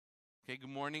Okay, good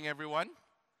morning everyone.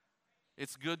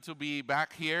 It's good to be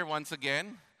back here once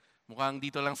again. Mukhang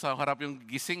dito lang sa harap yung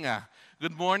gising ah.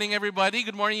 Good morning everybody.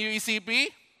 Good morning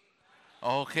UECP.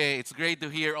 Okay, it's great to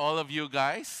hear all of you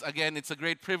guys. Again, it's a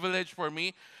great privilege for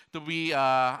me to be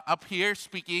up here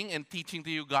speaking and teaching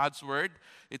to you God's Word.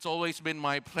 It's always been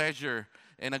my pleasure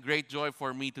and a great joy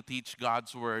for me to teach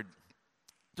God's Word.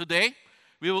 Today,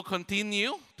 we will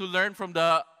continue to learn from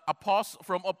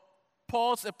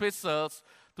Paul's epistles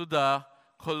to the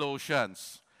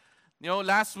Colossians. You know,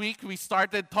 last week we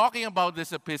started talking about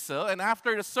this epistle, and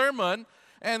after the sermon,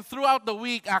 and throughout the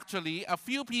week actually, a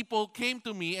few people came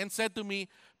to me and said to me,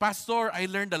 Pastor, I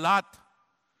learned a lot.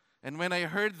 And when I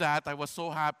heard that, I was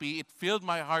so happy. It filled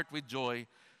my heart with joy.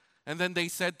 And then they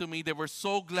said to me they were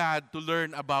so glad to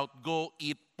learn about go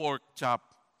eat pork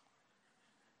chop.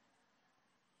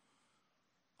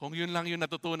 Kung yun lang yung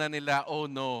natutunan nila, oh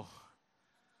no.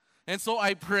 And so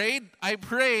I prayed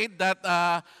that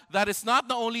that is not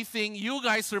the only thing you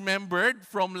guys remembered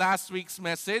from last week's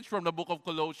message from the book of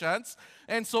Colossians.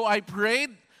 And so I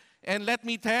prayed, and let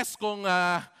me test kung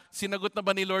sinagot na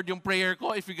ba ni Lord yung prayer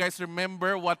ko, if you guys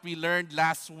remember what we learned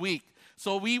last week.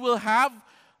 So we will have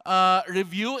a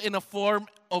review in a form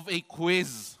of a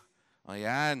quiz.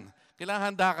 Ayan.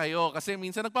 Kailangan handa kayo kasi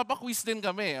minsan nagpapa-quiz din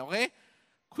kami, okay?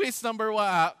 Question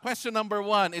number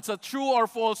one. It's a true or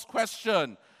false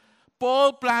question.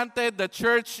 Paul planted the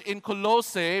church in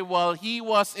Colossae while he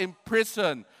was in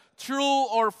prison. True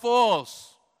or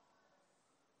false?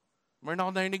 Meron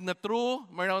ako narinig na true,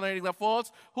 meron ako narinig na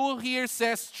false. Who here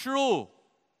says true?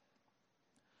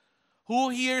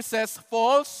 Who here says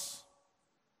false?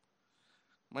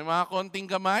 May mga konting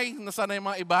kamay. Nasaan na yung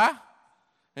mga iba?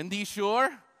 Hindi sure?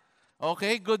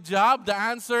 Okay, good job. The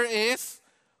answer is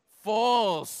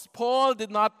false. Paul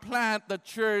did not plant the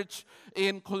church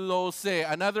in Colossae.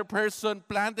 Another person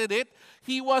planted it.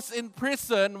 He was in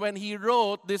prison when he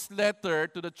wrote this letter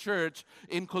to the church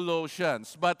in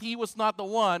Colossians. But he was not the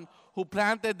one who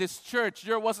planted this church.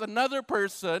 There was another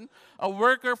person, a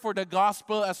worker for the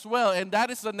gospel as well. And that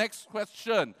is the next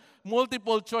question.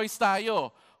 Multiple choice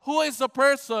tayo. Who is the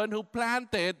person who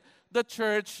planted the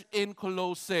church in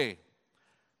Colossae?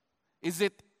 Is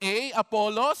it A,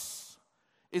 Apollos?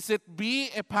 Is it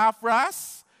B,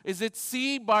 Epaphras? Is it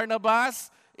C, Barnabas?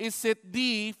 Is it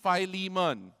D,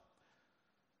 Philemon?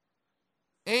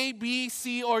 A, B,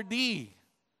 C, or D?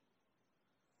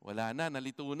 Wala na,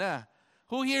 nalito na.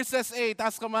 Who here says A?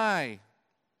 Taas kamay.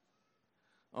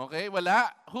 Okay,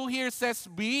 wala. Who here says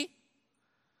B?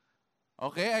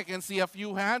 Okay, I can see a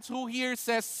few hands. Who here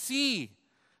says C?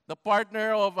 The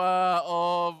partner of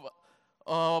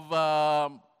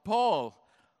Paul.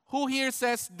 Who here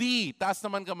says D? Taas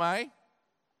naman kamay.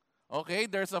 Okay,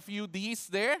 there's a few D's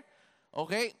there.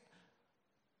 Okay.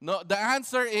 No, the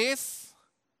answer is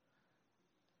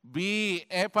B,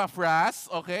 Epaphras.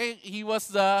 Okay, he was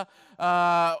the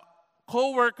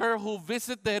co-worker who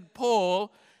visited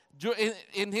Paul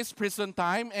in his prison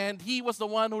time, and he was the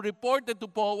one who reported to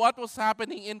Paul what was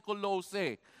happening in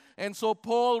Colossae. And so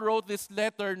Paul wrote this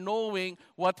letter knowing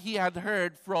what he had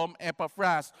heard from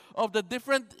Epaphras of the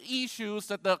different issues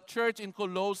that the church in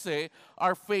Colossae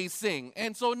are facing.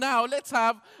 And so now let's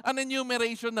have an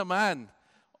enumeration naman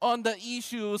on the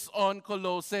issues on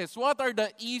Colossae. What are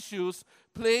the issues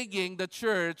plaguing the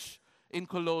church in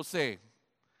Colossae?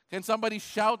 Can somebody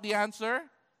shout the answer?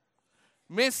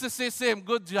 Mysticism,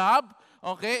 good job.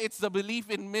 Okay, it's the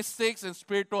belief in mystics and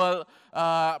spiritual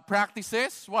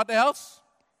practices. What else?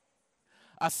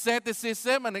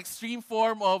 Asceticism, an extreme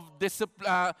form of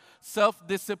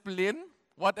self-discipline.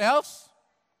 What else?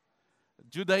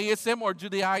 Judaism or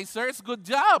Judaizers. Good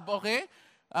job, okay?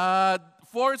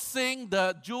 Forcing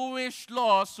the Jewish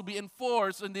laws to be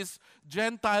enforced on these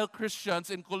Gentile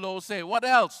Christians in Colossae. What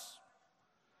else?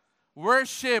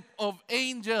 Worship of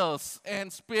angels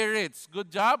and spirits.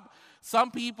 Good job. Some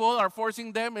people are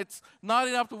forcing them. It's not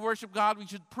enough to worship God. We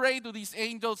should pray to these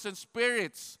angels and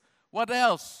spirits. What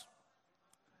else?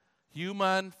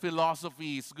 Human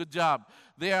philosophies. Good job.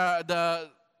 They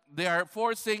are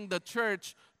forcing the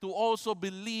church to also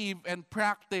believe and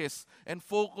practice and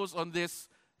focus on this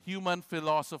human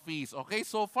philosophies. Okay,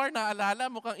 so far naalala,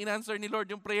 mukhang in-answer ni Lord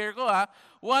yung prayer ko ha.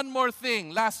 One more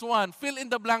thing, last one. Fill in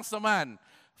the blanks naman.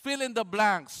 Fill in the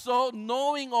blanks. So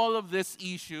knowing all of these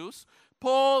issues,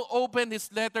 Paul opened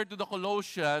his letter to the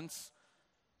Colossians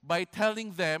by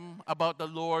telling them about the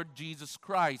Lord Jesus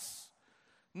Christ.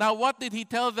 Now, what did he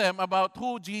tell them about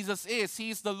who Jesus is?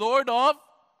 He's the Lord of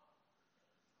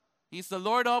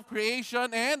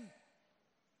creation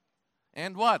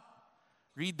and what?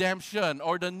 Redemption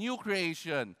or the new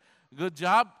creation. Good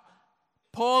job.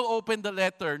 Paul opened the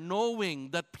letter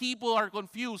knowing that people are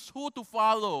confused who to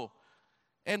follow.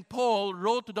 And Paul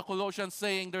wrote to the Colossians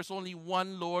saying there's only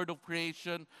one Lord of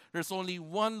creation, there's only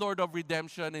one Lord of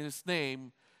redemption, and His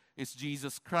name is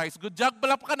Jesus Christ. Good job.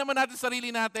 Palakpakan naman natin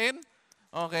sarili natin.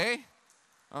 Okay?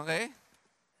 Okay?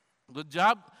 Good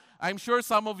job. I'm sure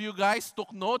some of you guys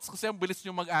took notes kasi ang bilis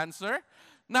nyo mag-answer.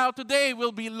 Now, today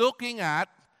we'll be looking at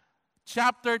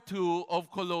chapter 2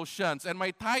 of Colossians. And my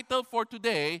title for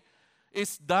today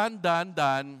is Done, Done,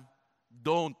 Done,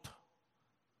 Don't.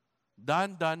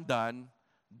 Done, done, done,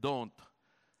 don't.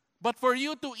 But for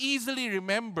you to easily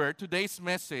remember today's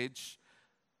message,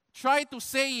 try to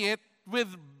say it with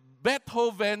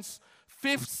Beethoven's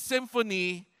Fifth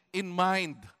Symphony in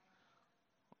mind.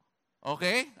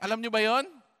 Okay? Alam niyo ba yon?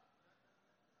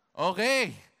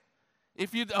 Okay.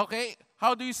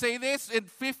 How do you say this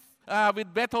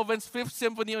with Beethoven's Fifth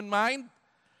Symphony in mind?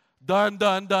 Dun,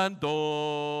 dun, dun,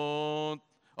 don't.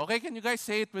 Okay, can you guys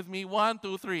say it with me? 1,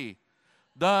 2, 3.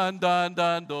 Dun, dun,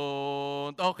 dun,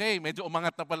 don't. Okay, medyo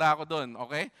umangat na pala ako dun.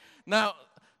 Okay? Now,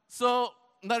 so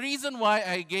the reason why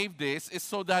I gave this is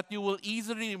so that you will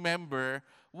easily remember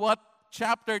what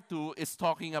chapter 2 is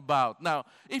talking about. Now,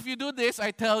 if you do this,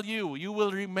 I tell you, you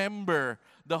will remember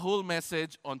the whole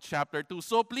message on chapter 2.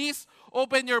 So please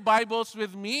open your Bibles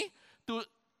with me to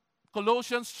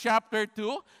Colossians chapter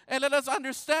 2, and let us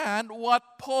understand what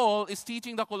Paul is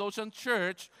teaching the Colossian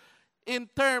church in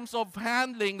terms of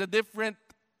handling the different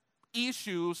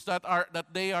issues that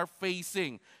they are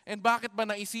facing. And bakit ba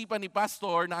naisipan ni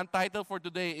Pastor na ang title for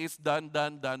today is Done,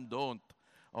 Done, Done, Don't?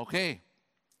 Okay.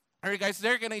 Are you guys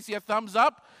there? Can I see a thumbs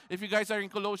up if you guys are in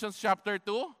Colossians chapter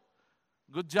 2?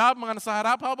 Good job, mga nasa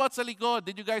harap. How about sa likod?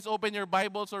 Did you guys open your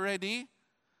Bibles already?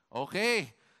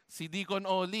 Okay. Si Deacon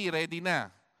Oli, ready na.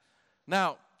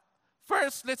 Now,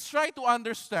 first, let's try to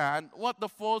understand what the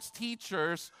false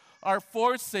teachers are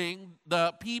forcing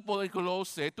the people in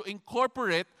Colossae to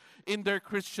incorporate in their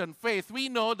Christian faith. We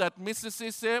know that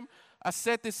mysticism,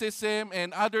 asceticism,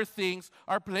 and other things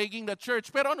are plaguing the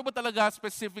church. Pero ano ba talaga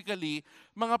specifically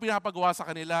mga pinapagawa sa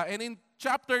kanila? And in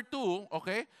chapter 2,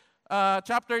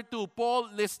 chapter 2,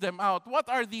 Paul lists them out. What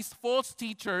are these false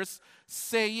teachers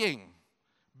saying?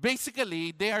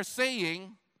 Basically, they are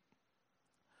saying,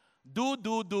 do,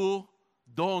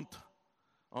 don't.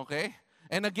 Okay?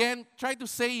 And again, try to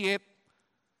say it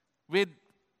with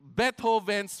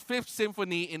Beethoven's Fifth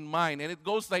Symphony in mind. And it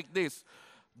goes like this.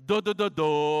 Do,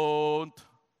 don't.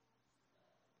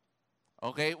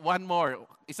 Okay, one more.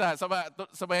 Isa,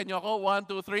 sabayan niyo ako. 1,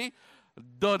 2, 3.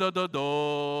 Do,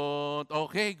 don't.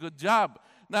 Okay, good job.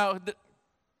 Now,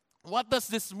 what does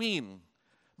this mean?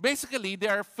 Basically, they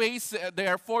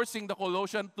are forcing the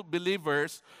Colossian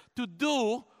believers to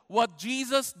do what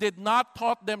Jesus did not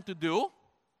taught them to do.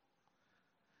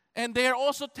 And they are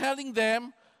also telling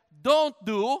them, don't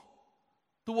do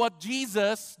to what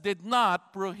Jesus did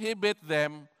not prohibit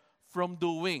them from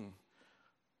doing.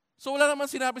 So wala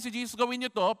naman sinabi si Jesus, gawin nyo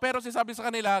to, pero sinasabi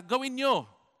sa kanila, gawin nyo.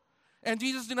 And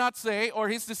Jesus did not say, or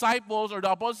His disciples or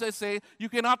the apostles say, you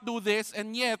cannot do this,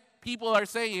 and yet people are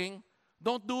saying,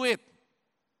 don't do it.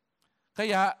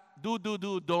 Kaya, do,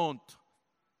 don't.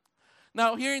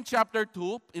 Now, here in chapter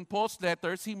 2, in Paul's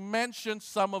letters, he mentions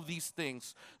some of these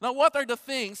things. Now, what are the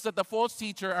things that the false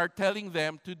teacher are telling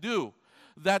them to do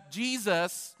that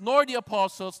Jesus nor the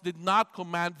apostles did not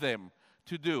command them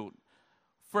to do?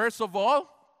 First of all,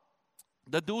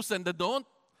 the do's and the don't.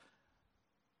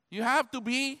 You have to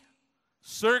be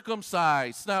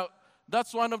circumcised. Now,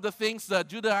 that's one of the things that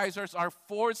Judaizers are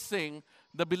forcing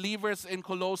the believers in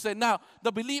Colossae. Now,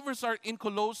 the believers in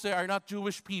Colossae are not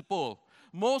Jewish people.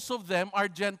 Most of them are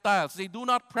Gentiles. They do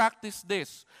not practice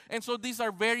this. And so these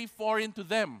are very foreign to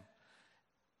them.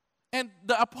 And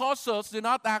the apostles did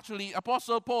not actually,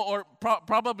 Apostle Paul or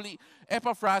probably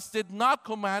Epaphras did not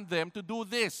command them to do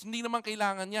this. Hindi naman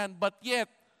kailangan yan. But yet,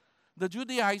 the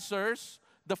Judaizers,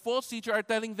 the false teacher are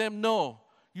telling them, no,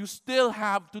 you still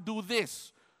have to do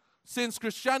this. Since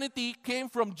Christianity came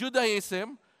from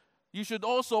Judaism, you should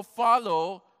also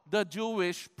follow the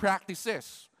Jewish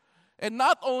practices. And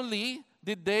not only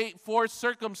did they force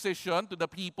circumcision to the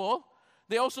people,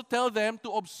 they also tell them to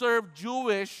observe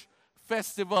Jewish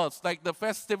festivals, like the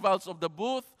festivals of the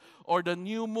booth or the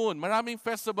new moon. Maraming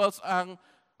festivals ang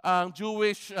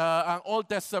Jewish, ang Old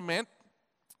Testament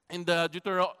in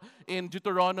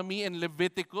Deuteronomy and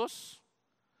Leviticus.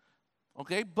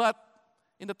 Okay, but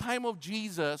in the time of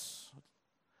Jesus,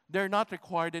 they're not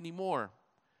required anymore.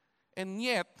 And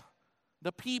yet,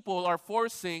 the people are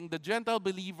forcing the Gentile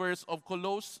believers of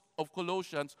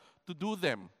Colossians to do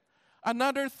them.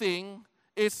 Another thing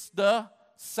is the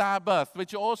Sabbath,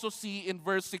 which you also see in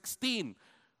verse 16.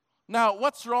 Now,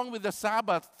 what's wrong with the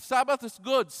Sabbath? Sabbath is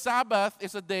good. Sabbath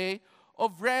is a day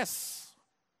of rest.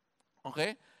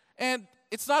 Okay? And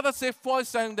it's not as if Paul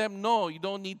is telling them, no, you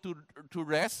don't need to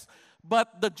rest.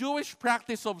 But the Jewish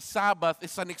practice of Sabbath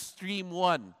is an extreme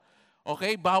one.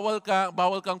 Okay?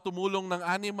 Bawal kang tumulong ng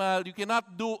animal. You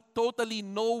cannot do totally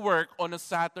no work on a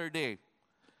Saturday.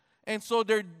 And so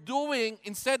they're doing,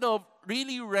 instead of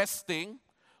really resting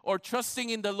or trusting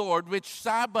in the Lord, which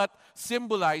Sabbath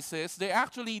symbolizes, they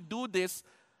actually do this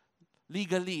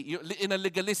legally, in a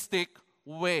legalistic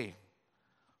way.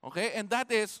 Okay? And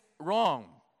that is wrong.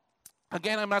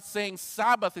 Again, I'm not saying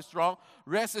Sabbath is wrong.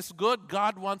 Rest is good.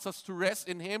 God wants us to rest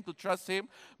in Him, to trust Him.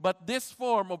 But this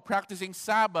form of practicing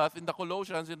Sabbath in the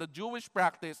Colossians, in the Jewish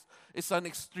practice, is an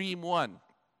extreme one.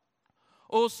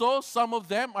 Also, some of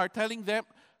them are telling the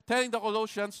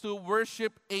Colossians to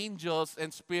worship angels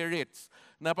and spirits.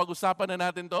 Napag-usapan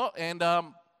na natin to. And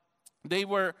they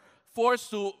were forced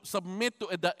to submit to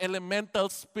the elemental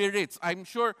spirits. I'm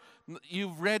sure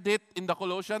you've read it in the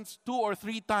Colossians. 2 or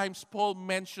 3 times Paul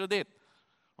mentioned it.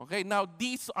 Okay, now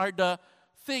these are the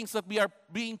things that we are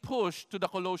being pushed to the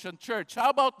Colossian church. How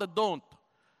about the don't?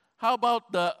 How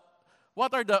about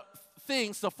what are the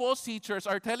things the false teachers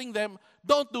are telling them,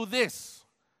 don't do this?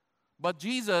 But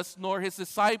Jesus nor His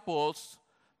disciples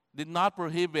did not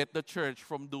prohibit the church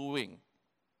from doing.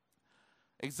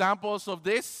 Examples of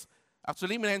this,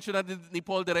 actually mentioned na ni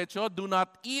Paul diretso, do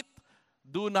not eat,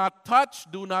 do not touch,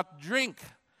 do not drink.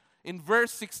 In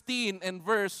verse 16 and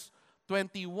verse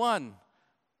 21.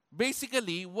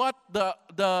 Basically, what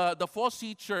the false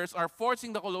teachers are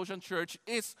forcing the Colossian church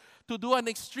is to do an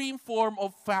extreme form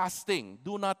of fasting.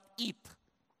 Do not eat.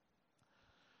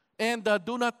 And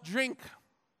do not drink.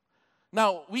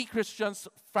 Now, we Christians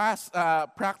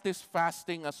practice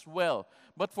fasting as well,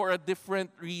 but for a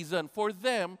different reason. For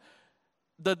them,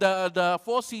 the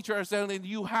false teachers are saying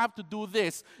you have to do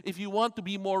this if you want to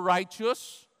be more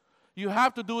righteous. You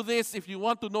have to do this if you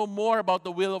want to know more about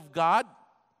the will of God.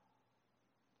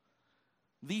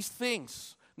 These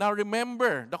things. Now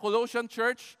remember, the Colossian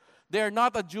church, they are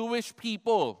not a Jewish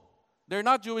people. They're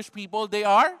not Jewish people. They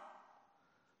are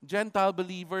Gentile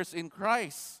believers in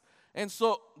Christ. And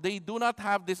so they do not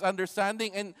have this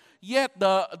understanding. And yet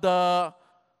the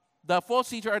false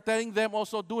teachers are telling them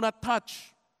also, do not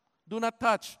touch. Do not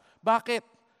touch. Bakit?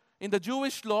 In the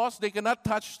Jewish laws, they cannot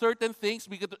touch certain things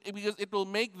because it will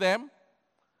make them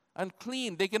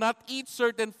unclean. They cannot eat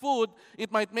certain food.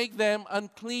 It might make them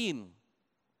unclean.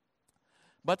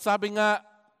 But sabi nga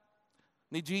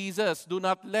ni Jesus, do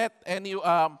not let any,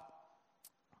 what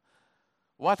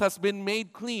has been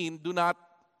made clean, do not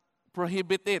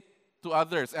prohibit it to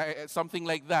others. Something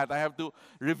like that. I have to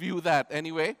review that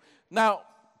anyway. Now,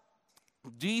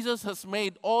 Jesus has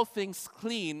made all things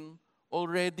clean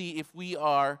already if we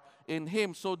are in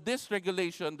Him. So this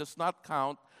regulation does not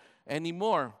count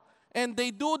anymore. And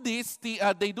they do this,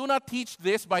 they do not teach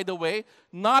this, by the way,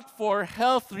 not for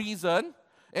health reason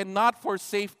and not for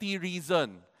safety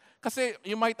reason. Kasi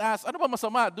you might ask, ano ba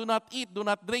masama? Do not eat, do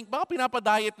not drink. Baka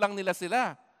pinapadiet lang nila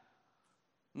sila.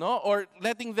 No? Or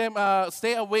letting them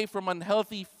stay away from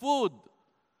unhealthy food.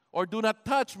 Or do not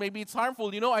touch. Maybe it's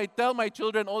harmful. You know, I tell my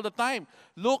children all the time,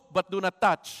 look, but do not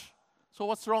touch. So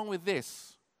what's wrong with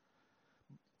this?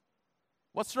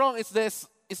 What's wrong is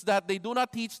that they do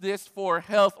not teach this for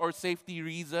health or safety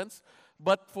reasons,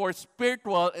 but for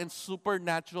spiritual and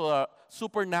supernatural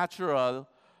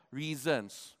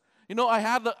reasons. You know, I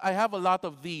have a lot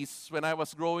of these when I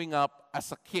was growing up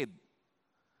as a kid.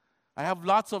 I have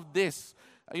lots of this.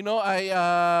 You know,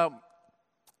 I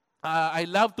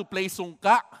love to play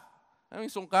sungka. I mean,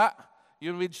 sungka,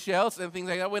 you know, with shells and things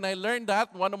like that. When I learned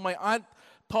that, one of my aunt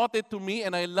taught it to me,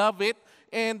 and I love it.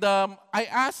 And I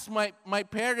asked my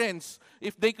parents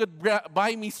if they could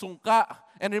buy me sungka.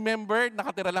 And remember,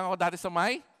 nakatira lang ako dati sa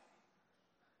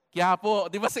Quiapo.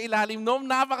 Di ba sa ilalim noon,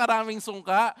 napakaraming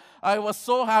sungka. I was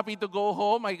so happy to go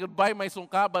home. I could buy my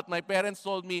sungka, but my parents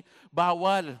told me,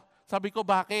 bawal. Sabi ko,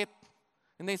 bakit?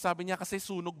 Hindi, sabi niya, kasi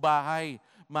sunog bahay.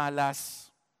 Malas.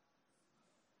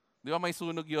 Di ba may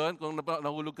sunog yon kung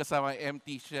nahulog ka sa may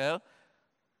empty shell?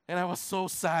 And I was so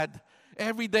sad.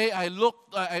 Every day I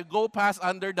go past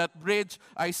under that bridge,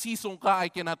 I see sungka,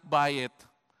 I cannot buy it.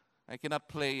 I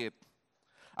cannot play it.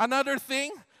 Another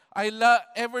thing,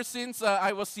 ever since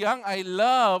I was young, I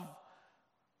love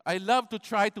to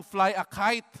try to fly a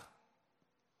kite.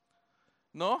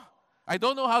 No? I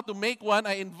don't know how to make one.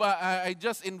 I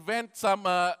just invent some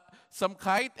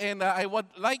kite, and I would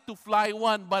like to fly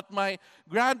one, but my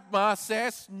grandma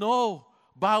says, no,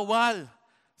 bawal.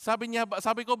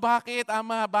 Sabi ko, bakit,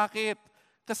 ama, bakit?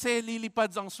 Kasi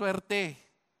lilipad ang swerte.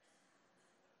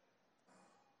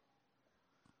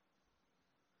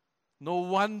 No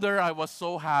wonder I was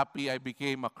so happy I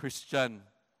became a Christian.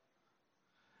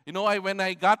 You know, when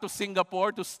I got to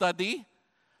Singapore to study,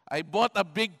 I bought a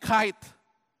big kite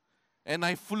and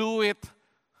I flew it.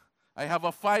 I have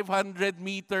a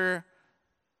 500-meter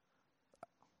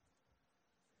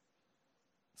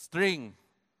string.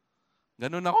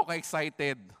 Ganun ako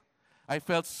ka-excited. I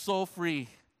felt so free.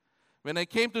 When I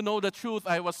came to know the truth,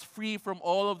 I was free from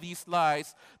all of these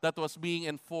lies that was being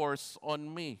enforced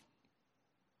on me.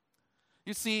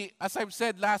 You see, as I've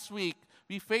said last week,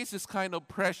 we face this kind of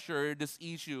pressure, these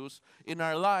issues in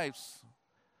our lives.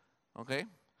 Okay?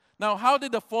 Now, how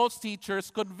did the false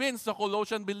teachers convince the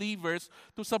Colossian believers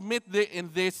to submit in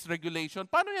this regulation?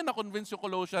 Paano yan na-convince yung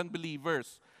Colossian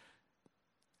believers?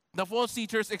 The false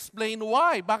teachers explain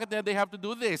why. Bakit they have to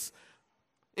do this?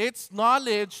 It's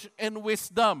knowledge and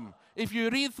wisdom. If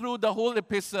you read through the whole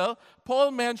epistle,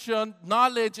 Paul mentioned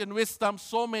knowledge and wisdom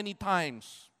so many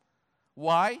times.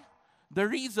 Why? The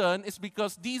reason is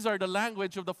because these are the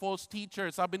language of the false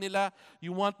teachers. Sabi nila,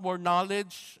 you want more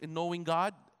knowledge in knowing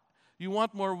God? You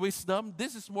want more wisdom?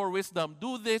 This is more wisdom.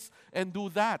 Do this and do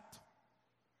that.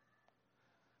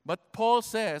 But Paul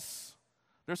says,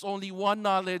 there's only one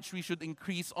knowledge we should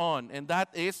increase on, and that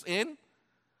is in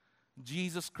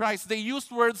Jesus Christ. They used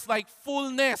words like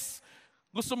fullness.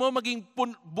 Gusto mo maging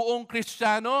buong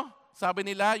Kristiyano? Sabi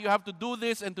nila, you have to do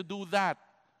this and to do that.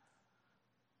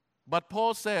 But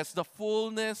Paul says the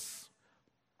fullness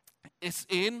is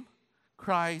in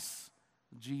Christ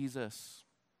Jesus.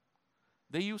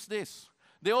 They use this.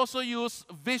 They also use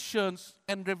visions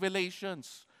and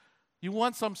revelations. You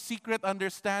want some secret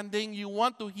understanding? You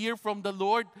want to hear from the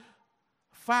Lord?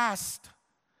 Fast.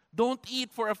 Don't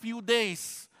eat for a few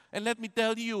days. And let me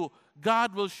tell you,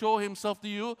 God will show Himself to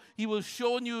you. He will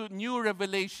show you new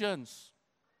revelations.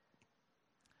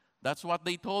 That's what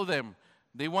they told them.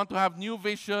 They want to have new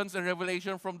visions and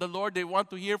revelation from the Lord. They want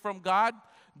to hear from God.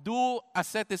 Do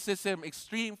asceticism,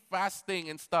 extreme fasting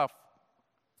and stuff.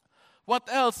 What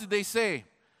else did they say?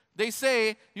 They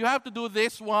say, you have to do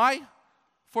this. Why?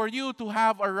 For you to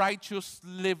have a righteous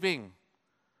living.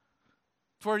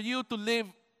 For you to live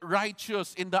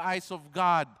righteous in the eyes of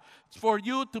God. For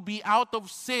you to be out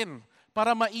of sin.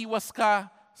 Para maiwas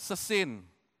ka sa sin.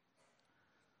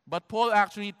 But Paul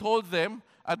actually told them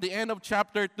at the end of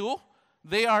chapter 2,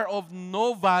 they are of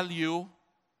no value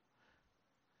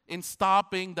in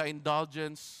stopping the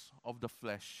indulgence of the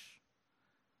flesh.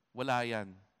 Wala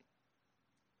yan.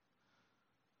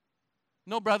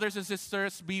 No, brothers and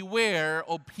sisters, beware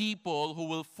of people who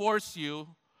will force you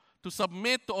to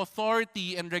submit to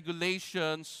authority and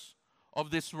regulations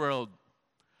of this world.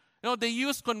 You know, they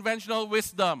use conventional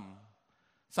wisdom.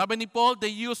 Sabi ni Paul, they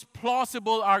use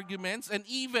plausible arguments, and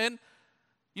even,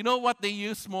 you know what they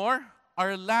use more?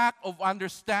 Our lack of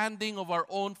understanding of our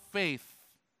own faith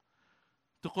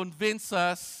to convince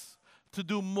us to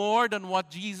do more than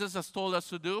what Jesus has told us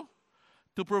to do,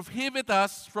 to prohibit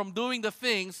us from doing the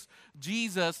things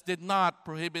Jesus did not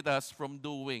prohibit us from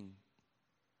doing.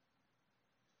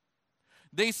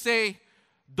 They say,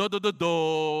 don't,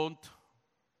 to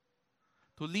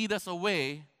lead us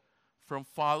away from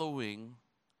following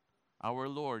our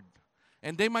Lord.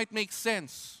 And they might make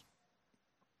sense.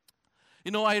 You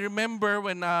know, I remember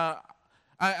when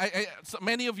so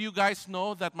many of you guys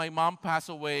know that my mom passed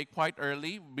away quite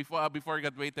early, before I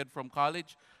graduated from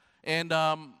college. And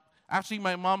actually,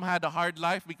 my mom had a hard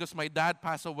life because my dad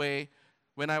passed away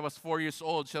when I was 4 years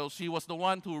old. So she was the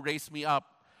one who raised me up.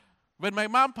 When my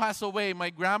mom passed away, my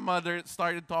grandmother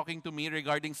started talking to me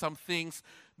regarding some things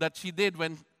that she did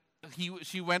when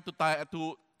she went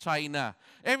to China.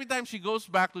 Every time she goes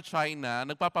back to China,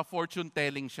 nagpapa-fortune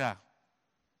telling siya.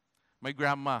 My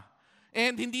grandma.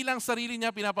 And hindi lang sarili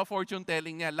niya pinapa-fortune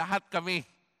telling niya, lahat kami.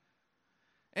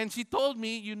 And she told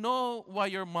me, you know why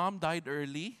your mom died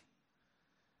early?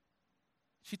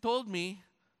 She told me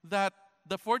that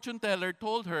the fortune teller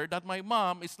told her that my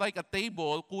mom is like a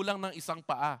table, kulang ng isang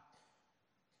paa.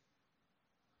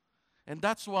 And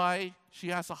that's why she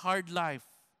has a hard life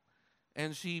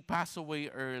and she passed away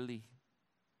early.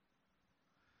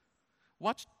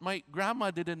 What my grandma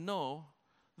didn't know,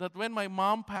 that when my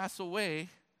mom passed away,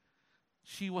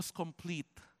 she was complete.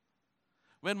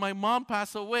 When my mom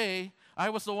passed away, I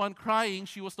was the one crying,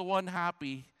 she was the one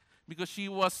happy because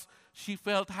she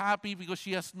felt happy because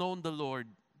she has known the Lord.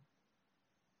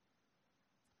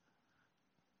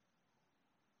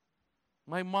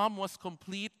 My mom was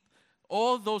complete.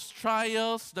 All those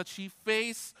trials that she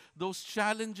faced, those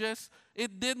challenges,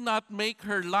 it did not make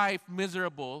her life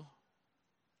miserable.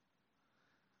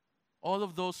 All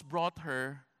of those brought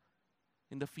her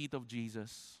in the feet of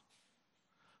Jesus.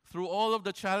 Through all of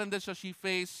the challenges that she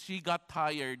faced, she got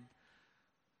tired.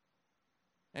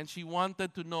 And she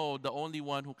wanted to know the only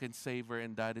one who can save her,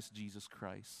 and that is Jesus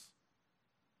Christ.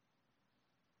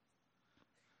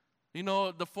 You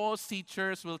know, the false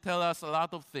teachers will tell us a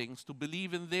lot of things, to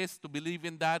believe in this, to believe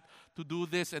in that, to do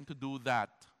this and to do that.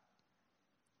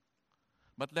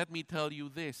 But let me tell you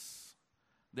this,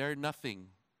 they are nothing.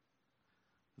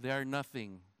 They are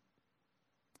nothing.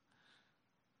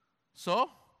 So,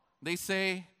 they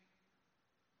say,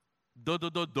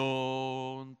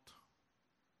 don't.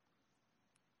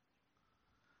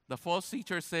 The false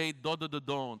teachers say,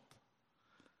 don't.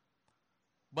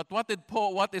 But what did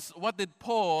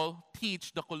Paul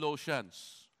teach the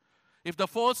Colossians? If the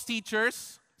false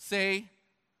teachers say,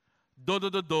 don't,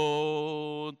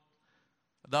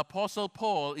 the Apostle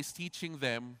Paul is teaching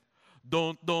them,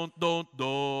 don't.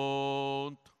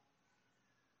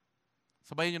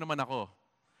 Sabayin niyo naman ako.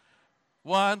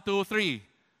 1, 2, 3.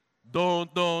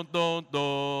 Don't.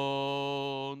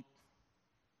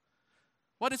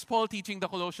 What is Paul teaching the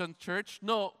Colossian church?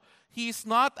 No, he's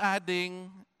not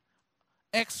adding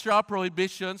extra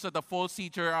prohibitions that the false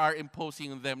teacher are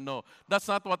imposing on them. No, that's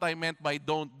not what I meant by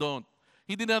don't.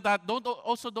 He did not add,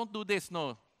 don't do this.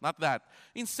 No, not that.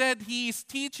 Instead, he is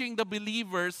teaching the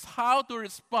believers how to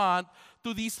respond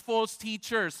to these false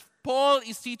teachers. Paul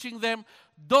is teaching them,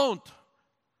 don't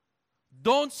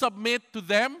submit to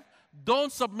them.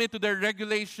 Don't submit to their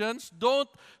regulations. Don't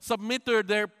submit to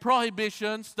their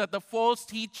prohibitions that the false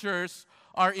teachers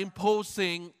are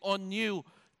imposing on you.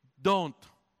 Don't.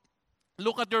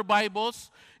 Look at your Bibles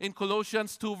in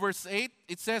Colossians 2 verse 8.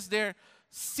 It says there,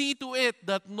 see to it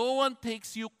that no one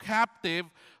takes you captive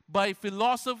by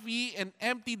philosophy and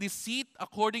empty deceit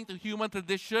according to human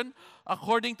tradition,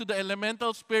 according to the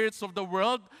elemental spirits of the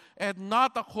world, and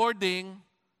not according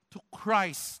to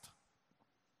Christ.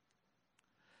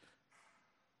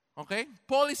 Okay?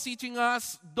 Paul is teaching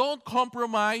us, don't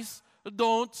compromise,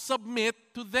 don't submit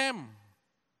to them.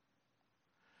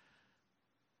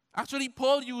 Actually,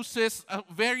 Paul uses a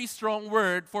very strong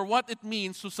word for what it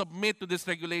means to submit to this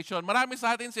regulation. Marami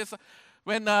sa atin says,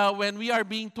 when we are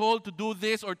being told to do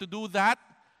this or to do that,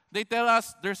 they tell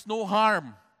us there's no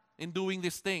harm in doing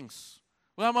these things.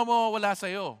 Wala mawawala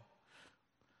sa'yo.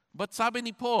 But sabi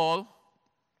ni Paul,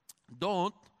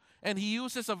 don't. And he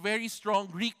uses a very strong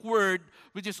Greek word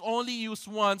which is only used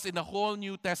once in the whole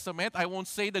New Testament. I won't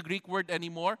say the Greek word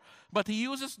anymore. But he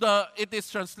uses it is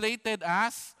translated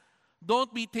as,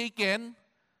 don't be taken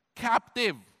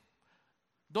captive.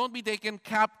 Don't be taken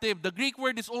captive. The Greek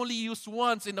word is only used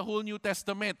once in the whole New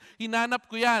Testament. Hinanap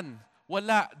ko yan.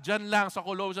 Wala. Diyan lang sa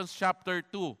Colossians chapter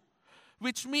 2.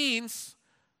 Which means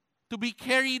to be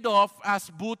carried off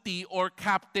as booty or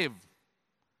captive.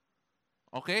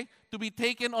 Okay? To be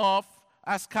taken off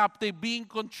as captive, being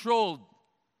controlled.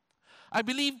 I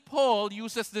believe Paul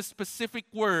uses this specific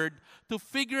word to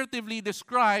figuratively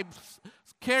describe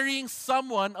carrying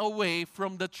someone away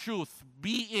from the truth,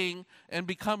 being and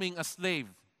becoming a slave.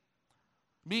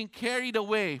 Being carried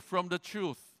away from the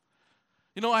truth.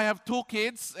 You know, I have 2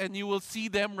 kids, and you will see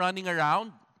them running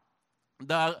around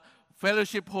the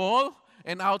fellowship hall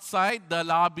and outside the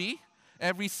lobby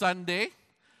every Sunday.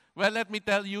 Well, let me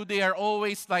tell you, they are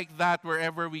always like that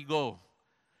wherever we go.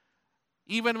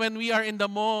 Even when we are in the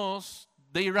malls,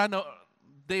 they run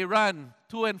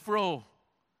to and fro.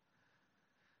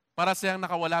 Para siyang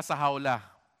nakawala sa hawla.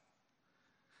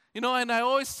 You know, and I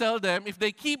always tell them, if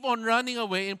they keep on running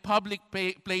away in public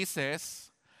places,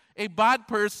 a bad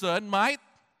person might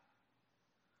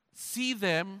see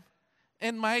them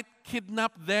and might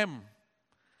kidnap them.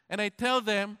 And I tell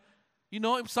them, you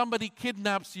know, if somebody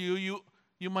kidnaps you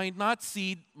might not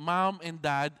see mom and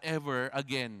dad ever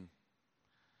again.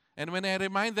 And when I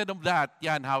remind them of that,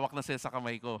 yan, hawak na sila sa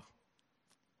kamay ko.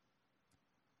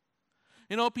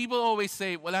 You know, people always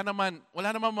say, wala naman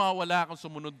mawawala kung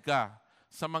sumunod ka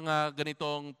sa mga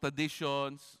ganitong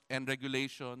traditions and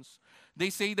regulations.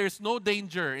 They say there's no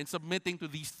danger in submitting to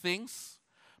these things.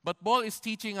 But Paul is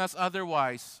teaching us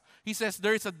otherwise. He says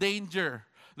there's a danger.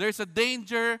 There's a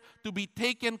danger to be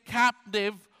taken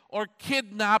captive or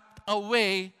kidnapped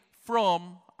away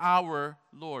from our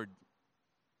Lord.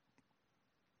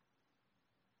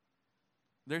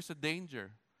 There's a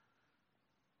danger.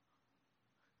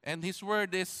 And his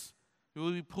word is, we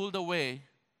will be pulled away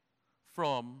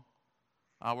from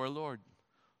our Lord.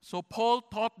 So Paul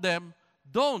taught them,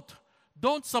 don't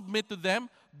submit to them.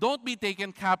 Don't be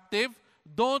taken captive.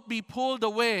 Don't be pulled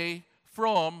away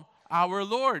from our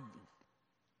Lord.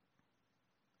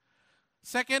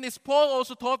 Second is Paul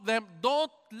also taught them,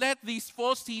 don't let these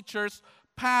false teachers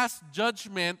pass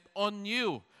judgment on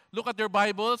you. Look at your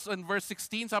Bibles in verse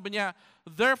 16. Sabi niya,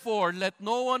 "Therefore, let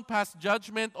no one pass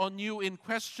judgment on you in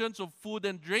questions of food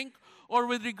and drink, or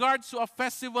with regards to a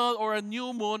festival or a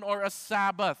new moon or a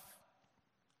Sabbath."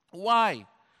 Why?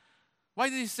 Why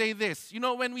did he say this? You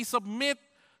know, when we submit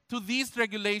to these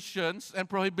regulations and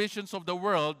prohibitions of the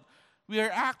world, we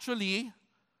are actually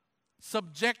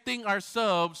subjecting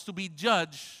ourselves to be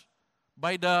judged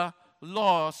by the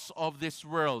laws of this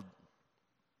world.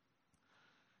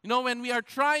 You know, when we are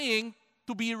trying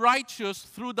to be righteous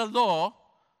through the law,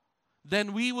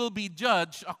 then we will be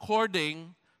judged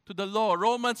according to the law.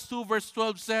 Romans 2 verse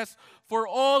 12 says, "For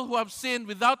all who have sinned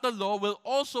without the law will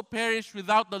also perish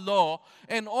without the law,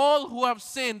 and all who have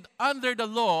sinned under the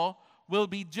law will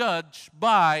be judged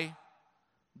by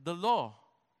the law."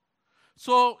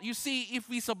 So, you see, if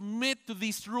we submit to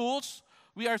these rules,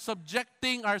 we are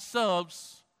subjecting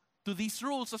ourselves to these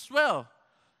rules as well.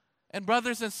 And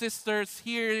brothers and sisters,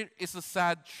 here is a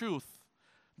sad truth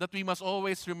that we must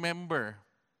always remember.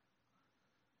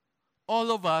 All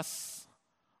of us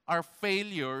are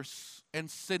failures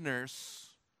and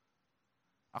sinners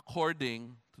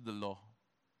according to the law.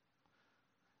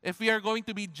 If we are going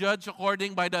to be judged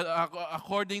according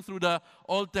through the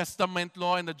Old Testament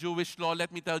law and the Jewish law,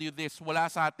 let me tell you this, wala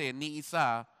sa atin, ni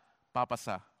isa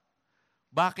papasa.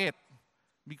 Bakit?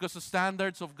 Because the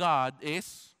standards of God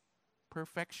is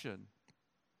perfection.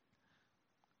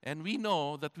 And we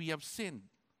know that we have sinned.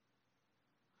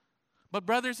 But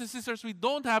brothers and sisters, we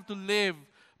don't have to live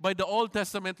by the Old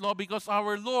Testament law because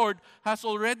our Lord has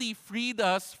already freed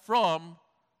us from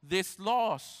these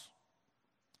laws.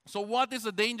 So what is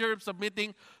the danger of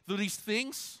submitting to these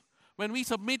things? When we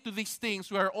submit to these things,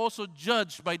 we are also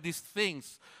judged by these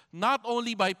things. Not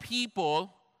only by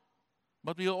people,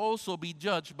 but we will also be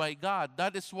judged by God.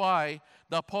 That is why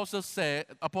the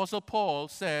Apostle Paul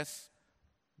says,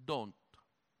 don't.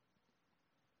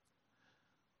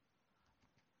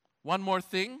 One more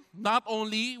thing, not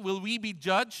only will we be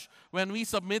judged when we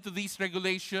submit to these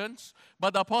regulations,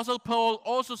 but the Apostle Paul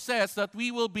also says that we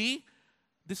will be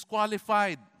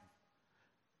disqualified.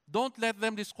 Don't let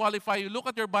them disqualify you. Look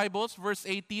at your Bibles, verse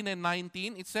 18 and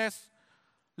 19. It says,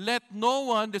 "Let no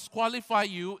one disqualify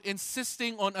you,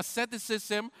 insisting on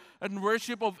asceticism and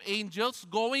worship of angels,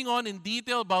 going on in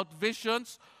detail about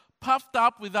visions, puffed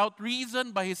up without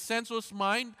reason by his sensuous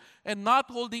mind, and not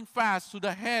holding fast to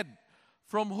the head,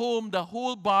 from whom the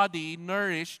whole body,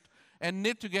 nourished and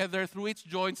knit together through its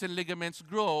joints and ligaments,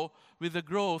 grow with the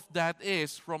growth that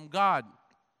is from God."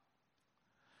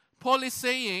 Paul is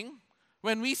saying,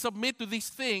 when we submit to these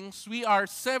things, we are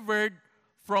severed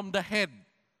from the head.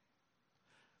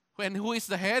 And who is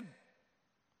the head?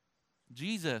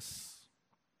 Jesus.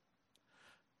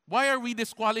 Why are we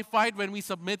disqualified when we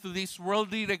submit to these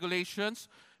worldly regulations?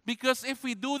 Because if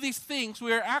we do these things,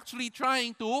 we are actually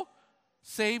trying to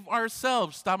save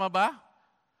ourselves. Tama ba?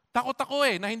 Takot ako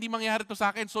na hindi mangyari to sa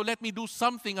akin, so let me do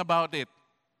something about it.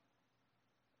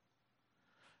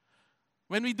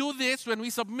 When we do this, when we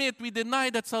submit, we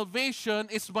deny that salvation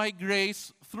is by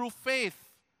grace through faith.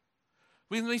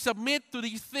 When we submit to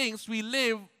these things, we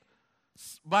live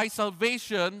by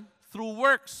salvation through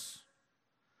works.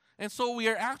 And so we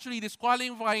are actually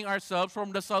disqualifying ourselves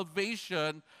from the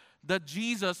salvation that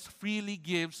Jesus freely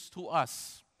gives to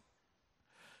us.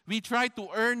 We try to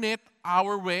earn it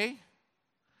our way.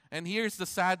 And here's the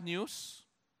sad news.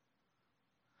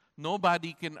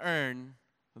 Nobody can earn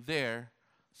their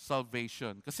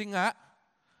salvation. Kasi nga,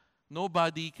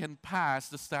 nobody can pass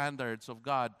the standards of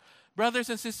God. Brothers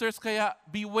and sisters, kaya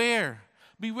beware.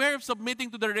 Beware of submitting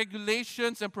to the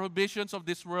regulations and prohibitions of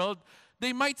this world.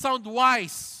 They might sound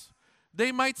wise.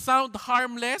 They might sound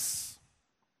harmless.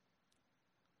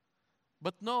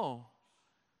 But no,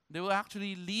 they will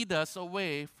actually lead us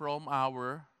away from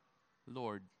our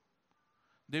Lord.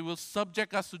 They will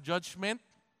subject us to judgment.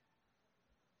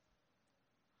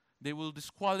 They will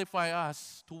disqualify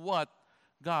us to what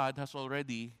God has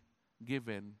already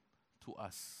given to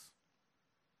us.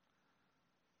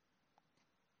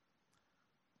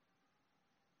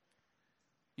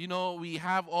 You know, we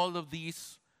have all of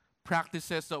these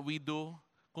practices that we do.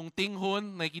 Kung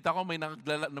tinghon, nakikita ko may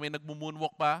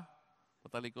nagmumoonwalk pa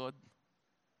patalikod.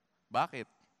 Bakit?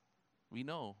 We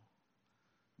know.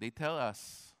 They tell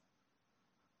us.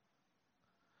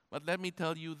 But let me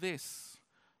tell you this.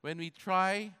 When we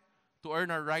try to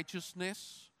earn our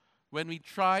righteousness, when we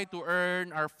try to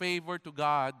earn our favor to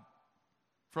God,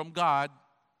 from God,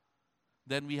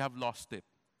 then we have lost it.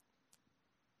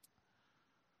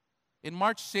 In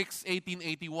March 6,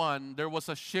 1881, there was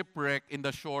a shipwreck in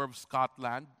the shore of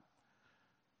Scotland.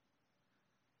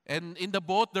 And in the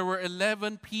boat, there were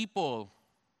 11 people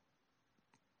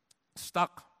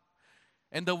stuck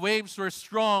and the waves were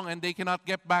strong and they cannot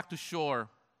get back to shore.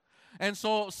 And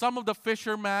so some of the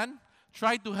fishermen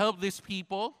tried to help these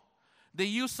people. They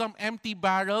used some empty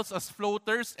barrels as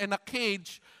floaters and a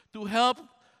cage to help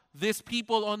these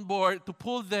people on board to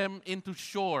pull them into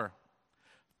shore.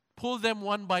 Pull them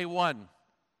one by one.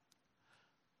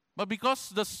 But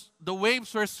because the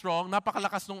waves were strong,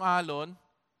 napakalakas ng alon,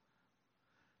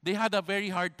 they had a very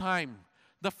hard time.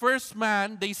 The first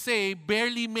man, they say,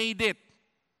 barely made it.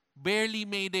 Barely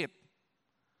made it.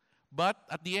 But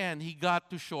at the end, he got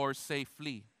to shore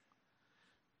safely.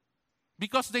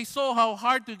 Because they saw how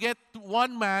hard to get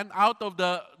one man out of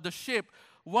the ship,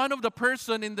 one of the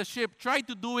person in the ship tried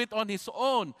to do it on his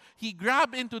own. He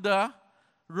grabbed into the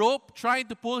rope, trying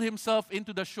to pull himself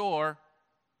into the shore.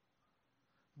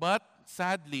 But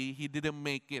sadly, he didn't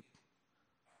make it.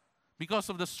 Because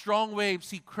of the strong waves,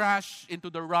 he crashed into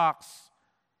the rocks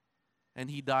and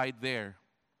he died there.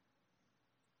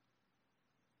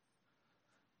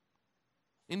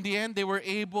 In the end, they were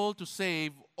able to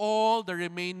save all the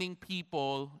remaining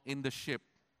people in the ship,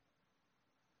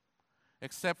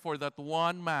 except for that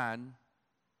one man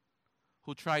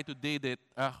who tried to do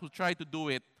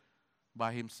it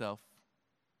by himself.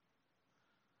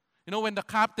 You know, when the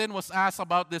captain was asked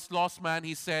about this lost man,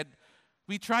 he said,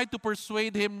 "We tried to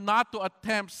persuade him not to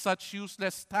attempt such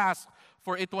useless task,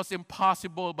 for it was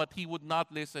impossible, but he would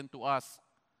not listen to us."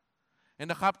 And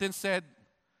the captain said,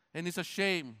 and it's a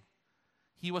shame,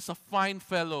 he was a fine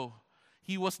fellow.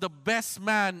 He was the best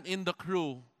man in the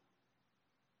crew.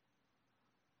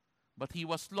 But he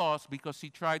was lost because he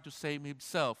tried to save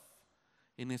himself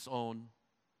in his own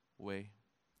way.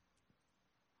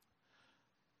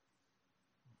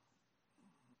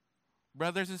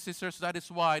 Brothers and sisters, that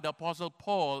is why the Apostle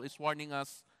Paul is warning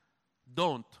us,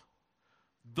 don't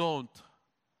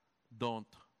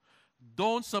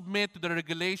submit to the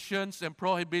regulations and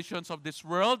prohibitions of this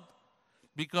world,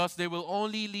 because they will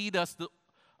only lead us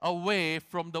away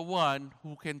from the one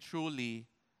who can truly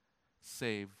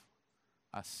save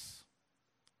us.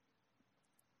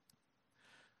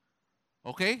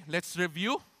 Okay, let's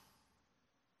review.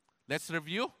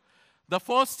 The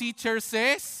false teacher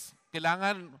says,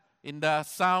 kailangan in the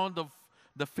sound of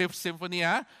the Fifth Symphony,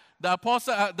 the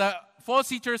false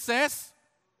teacher says,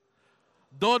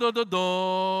 don't.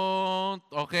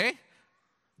 Okay?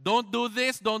 Don't do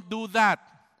this, don't do that.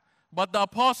 But the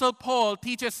Apostle Paul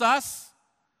teaches us,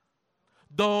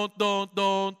 don't.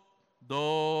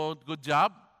 Good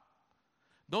job.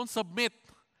 Don't submit.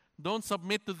 Don't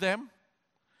submit to them.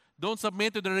 Don't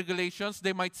submit to the regulations.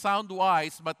 They might sound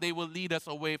wise, but they will lead us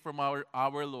away from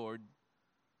our Lord.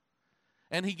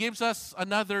 And he gives us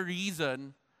another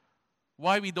reason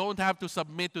why we don't have to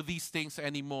submit to these things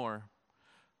anymore.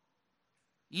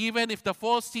 Even if the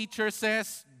false teacher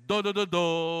says,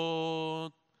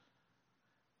 don't.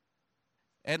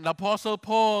 And Apostle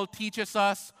Paul teaches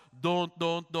us, don't.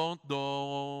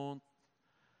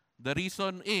 The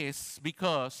reason is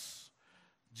because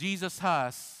Jesus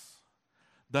has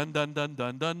done.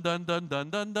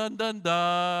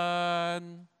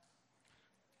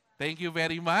 Thank you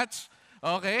very much.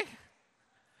 Okay?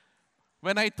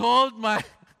 When I told my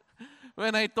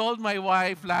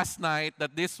wife last night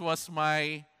that this was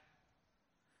my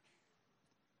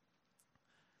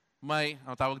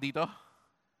ano tawag dito?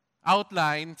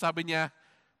 Outline, sabi niya,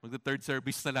 magta-third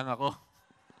service na lang ako.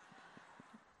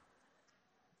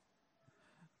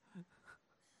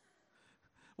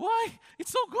 Why?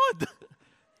 It's so good.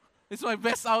 It's my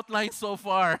best outline so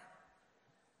far.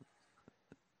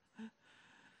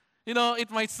 You know, it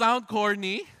might sound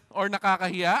corny or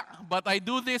nakakahiya, but I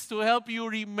do this to help you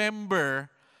remember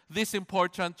this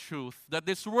important truth, that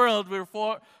this world will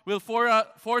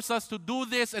force us to do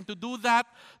this and to do that.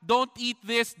 Don't eat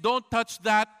this, don't touch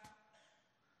that.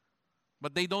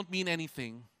 But they don't mean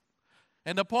anything.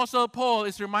 And the Apostle Paul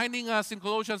is reminding us in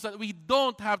Colossians that we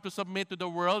don't have to submit to the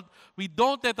world. We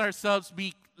don't let ourselves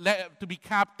be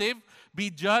captive, be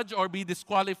judged, or be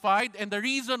disqualified. And the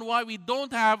reason why we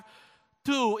don't have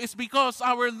to is because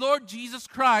our Lord Jesus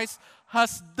Christ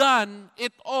has done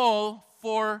it all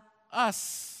for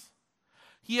us.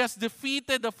 He has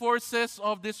defeated the forces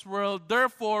of this world.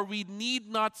 Therefore, we need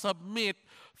not submit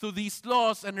to these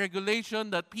laws and regulations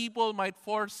that people might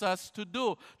force us to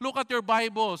do. Look at your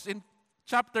Bibles in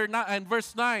chapter 9 and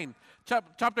verse 9.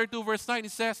 Chapter 2, verse 9,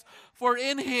 it says, "For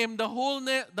in him the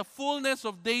fullness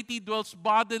of deity dwells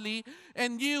bodily,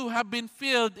 and you have been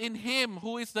filled in him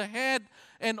who is the head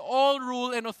and all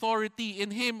rule and authority.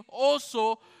 In him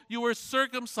also you were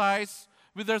circumcised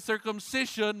with a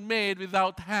circumcision made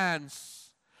without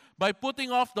hands, by putting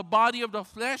off the body of the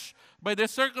flesh, by the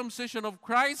circumcision of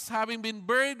Christ, having been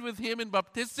buried with him in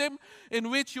baptism, in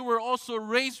which you were also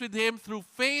raised with him through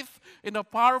faith in the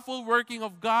powerful working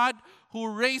of God,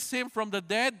 who raised him from the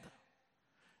dead.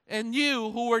 And you,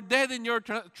 who were dead in your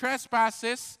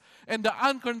trespasses and the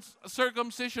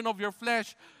uncircumcision of your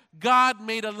flesh, God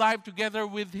made alive together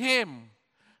with him,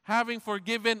 having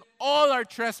forgiven all our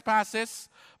trespasses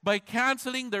by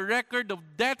canceling the record of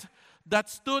debt that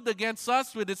stood against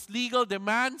us with its legal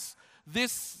demands.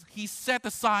 This he set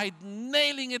aside,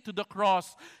 nailing it to the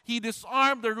cross. He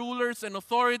disarmed the rulers and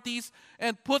authorities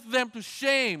and put them to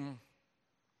shame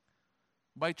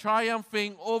by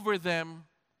triumphing over them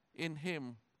in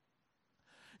him.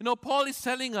 You know, Paul is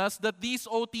telling us that these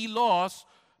OT laws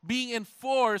being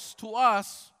enforced to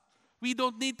us, we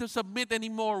don't need to submit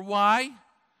anymore. Why?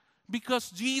 Because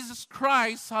Jesus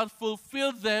Christ has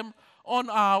fulfilled them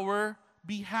on our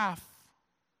behalf.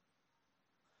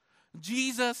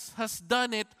 Jesus has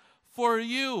done it for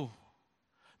you.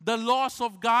 The laws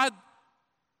of God,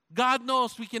 God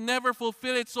knows we can never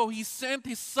fulfill it, so he sent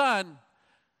his Son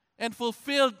and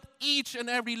fulfilled each and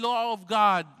every law of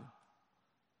God,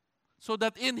 so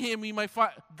that in him we might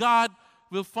God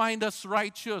will find us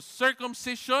righteous.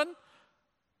 Circumcision,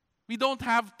 we don't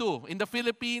have to. In the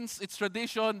Philippines, it's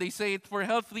tradition. They say it for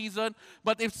health reason.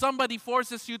 But if somebody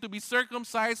forces you to be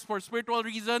circumcised for spiritual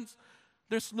reasons,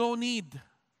 there's no need.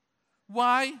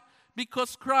 Why?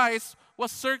 Because Christ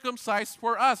was circumcised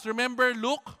for us. Remember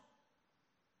Luke?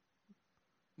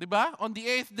 Diba? On the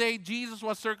 8th day, Jesus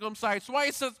was circumcised.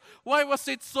 Why was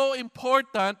it so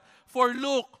important for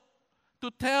Luke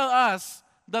to tell us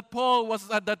that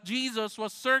that Jesus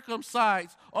was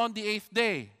circumcised on the 8th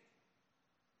day?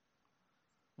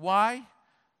 Why?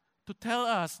 To tell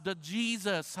us that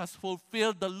Jesus has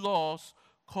fulfilled the laws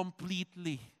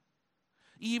completely.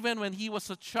 Even when he was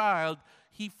a child,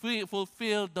 he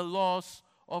fulfilled the laws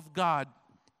of God.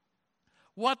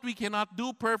 What we cannot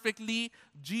do perfectly,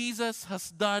 Jesus has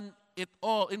done it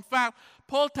all. In fact,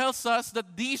 Paul tells us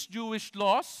that these Jewish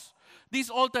laws,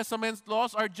 these Old Testament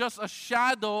laws, are just a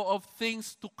shadow of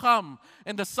things to come.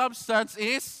 And the substance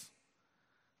is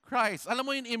Christ. Alam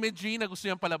mo yung imagery na gusto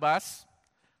niyang palabas?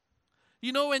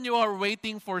 You know when you are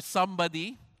waiting for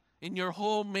somebody, in your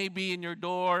home, maybe in your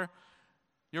door,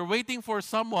 you're waiting for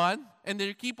someone, and then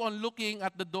you keep on looking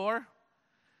at the door,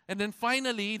 and then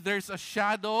finally, there's a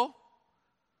shadow.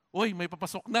 Uy, may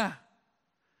papasok na.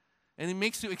 And it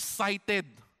makes you excited.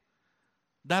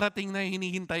 Darating na yung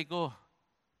hinihintay ko.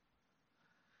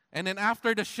 And then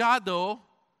after the shadow,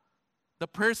 the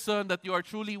person that you are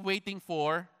truly waiting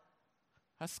for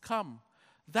has come.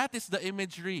 That is the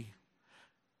imagery.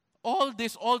 All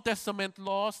these Old Testament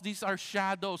laws, these are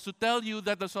shadows to tell you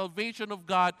that the salvation of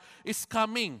God is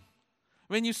coming.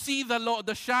 When you see the law,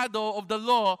 the shadow of the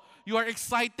law, you are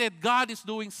excited. God is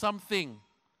doing something.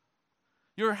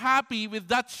 You're happy with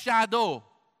that shadow.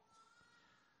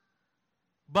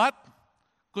 But,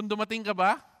 kung dumating ka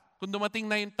ba? Kung dumating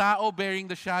na yung tao bearing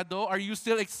the shadow, are you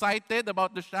still excited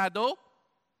about the shadow?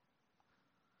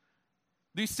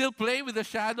 Do you still play with the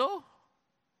shadow?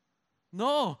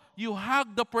 No, you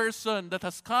hug the person that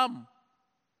has come.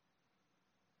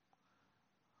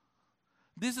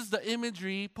 This is the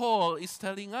imagery Paul is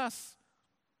telling us.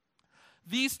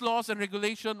 These laws and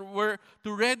regulations were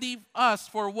to ready us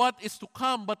for what is to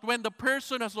come. But when the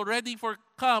person has already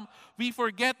come, we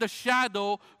forget the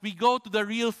shadow, we go to the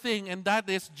real thing, and that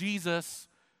is Jesus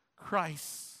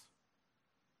Christ.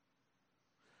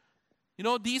 You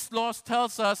know, these laws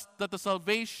tells us that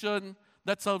salvation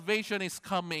is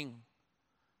coming.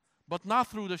 But not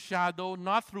through the shadow,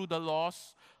 not through the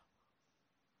laws,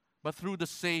 but through the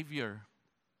Savior.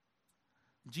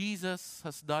 Jesus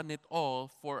has done it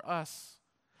all for us.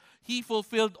 He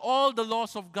fulfilled all the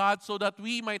laws of God so that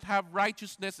we might have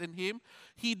righteousness in him.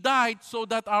 He died so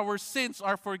that our sins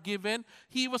are forgiven.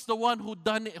 He was the one who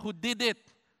did it.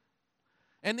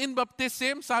 And in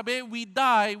baptism, sabi, we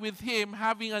die with him,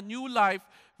 having a new life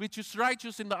which is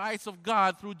righteous in the eyes of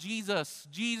God through Jesus.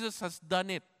 Jesus has done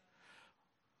it.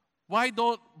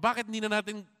 Bakit hindi na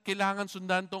natin kailangan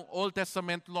sundan tong Old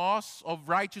Testament laws of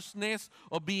righteousness,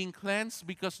 of being cleansed?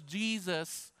 Because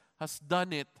Jesus has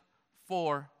done it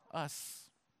for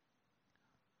us.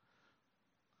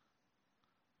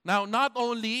 Now, not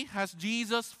only has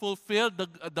Jesus fulfilled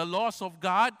the laws of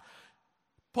God,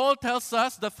 Paul tells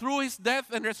us that through his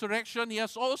death and resurrection, he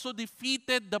has also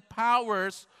defeated the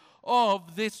powers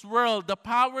of this world. The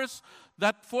powers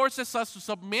that forces us to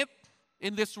submit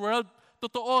in this world.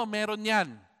 Totoo, meron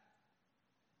yan.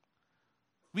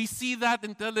 We see that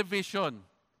in television.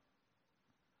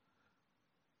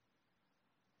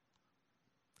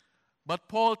 But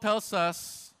Paul tells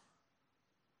us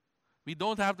we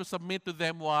don't have to submit to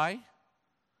them. Why?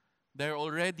 They're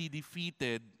already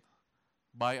defeated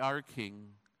by our King.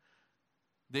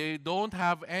 They don't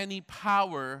have any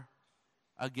power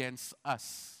against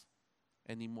us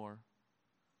anymore.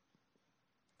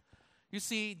 You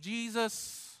see,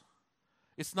 Jesus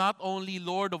is not only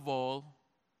Lord of all,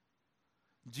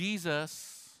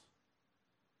 Jesus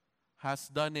has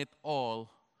done it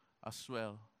all as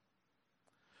well.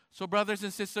 So brothers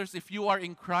and sisters, if you are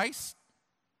in Christ,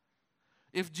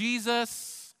 if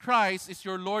Jesus Christ is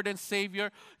your Lord and Savior,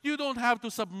 you don't have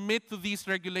to submit to these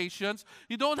regulations.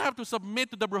 You don't have to submit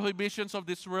to the prohibitions of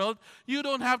this world. You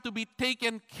don't have to be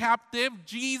taken captive.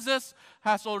 Jesus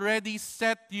has already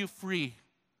set you free.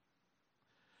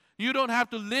 You don't have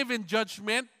to live in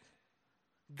judgment.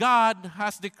 God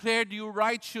has declared you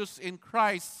righteous in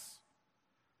Christ.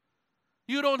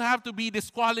 You don't have to be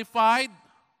disqualified.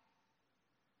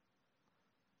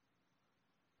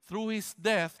 Through His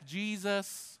death,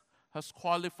 Jesus has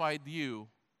qualified you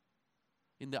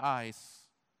in the eyes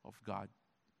of God.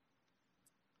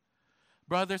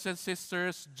 Brothers and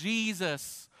sisters,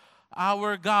 Jesus,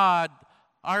 our God,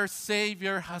 our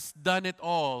Savior, has done it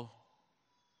all.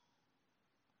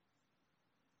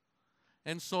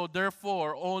 And so,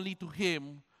 therefore, only to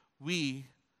Him we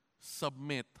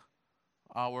submit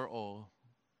our all.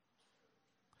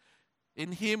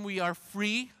 In Him we are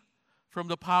free from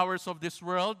the powers of this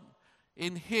world.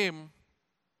 In Him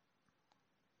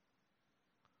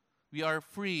we are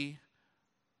free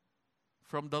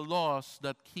from the laws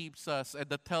that keeps us and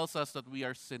that tells us that we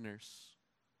are sinners.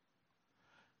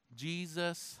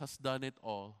 Jesus has done it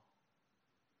all.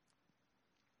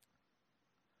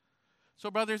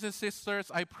 So brothers and sisters,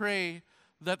 I pray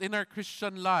that in our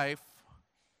Christian life,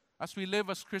 as we live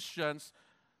as Christians,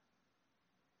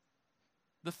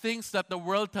 the things that the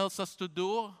world tells us to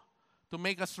do, to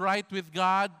make us right with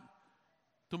God,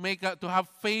 to have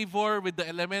favor with the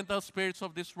elemental spirits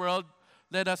of this world,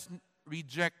 let us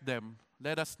reject them.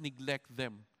 Let us neglect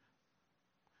them.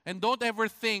 And don't ever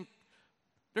think,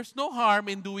 there's no harm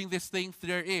in doing these things.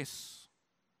 There is.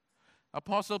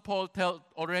 Apostle Paul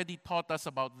already taught us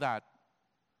about that.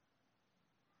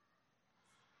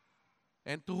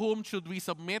 And to whom should we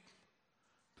submit?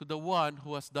 To the one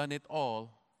who has done it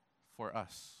all for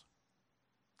us.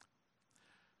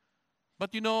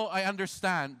 But you know, I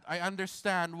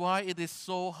understand why it is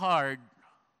so hard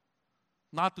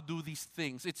not to do these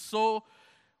things.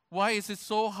 Why is it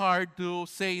so hard to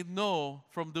say no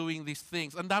from doing these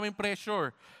things? Ang daming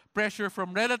pressure. Pressure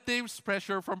from relatives,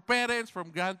 pressure from parents,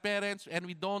 from grandparents, and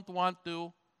we don't want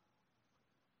to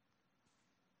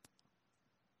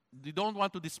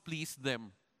displease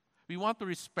them. We want to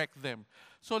respect them.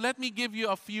 So let me give you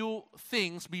a few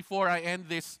things before I end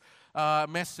this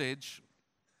message.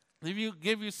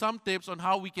 Give you some tips on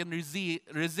how we can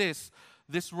resist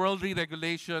this worldly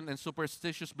regulation and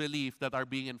superstitious belief that are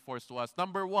being enforced to us.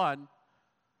 Number one,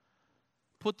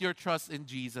 put your trust in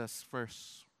Jesus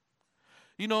first.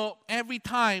 You know, every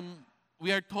time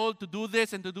we are told to do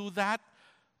this and to do that,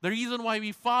 the reason why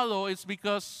we follow is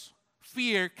because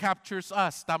fear captures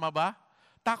us. Tama ba?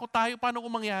 Takot tayo, paano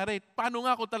kung mangyari? Paano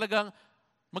nga kung talagang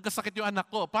magkasakit yung anak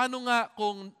ko? Paano nga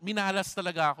kung minalas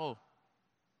talaga ako?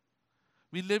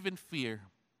 We live in fear.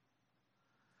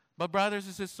 But brothers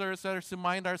and sisters, let us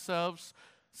remind ourselves,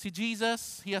 see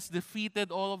Jesus, He has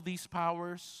defeated all of these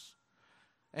powers.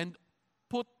 And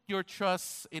put your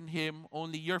trust in Him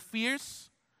only. Your fears,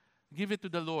 give it to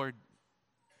the Lord.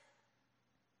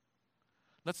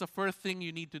 That's the first thing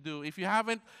you need to do. If you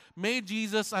haven't made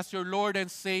Jesus as your Lord and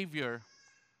Savior,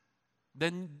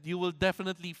 then you will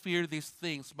definitely fear these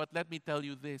things. But let me tell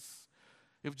you this.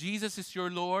 If Jesus is your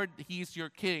Lord, He is your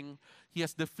King, He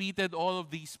has defeated all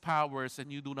of these powers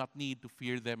and you do not need to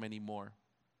fear them anymore.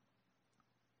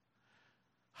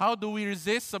 How do we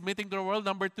resist submitting to the world?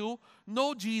 Number two,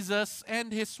 know Jesus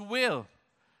and His will.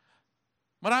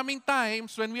 Maraming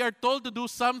times when we are told to do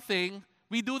something,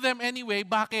 we do them anyway.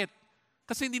 Bakit?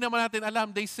 Kasi hindi naman natin alam.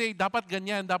 They say, dapat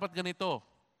ganyan, dapat ganito.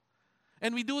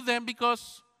 And we do them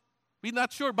because we're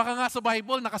not sure. Baka nga sa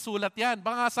Bible, nakasulat yan.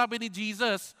 Baka nga sabi ni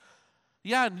Jesus,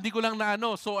 yan, hindi ko lang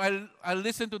naano. So I'll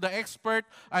listen to the expert.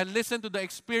 I'll listen to the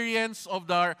experience of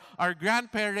our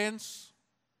grandparents.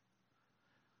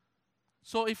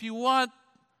 So if you want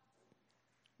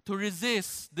to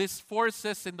resist these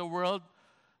forces in the world,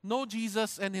 know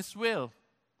Jesus and His will.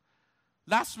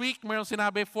 Last week, meron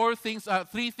sinabi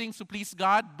 3 things to please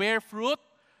God. Bear fruit,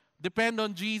 depend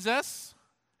on Jesus,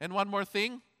 and one more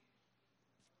thing.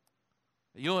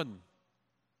 Yun.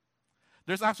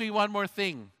 There's actually one more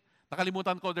thing.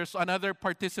 Nakalimutan ko, there's another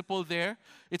participle there.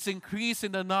 It's increase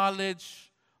in the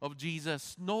knowledge of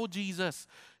Jesus. Know Jesus.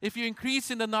 If you increase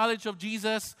in the knowledge of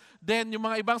Jesus, then yung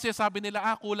mga ibang sinasabi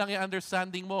nila, kulang yung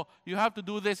understanding mo. You have to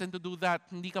do this and to do that.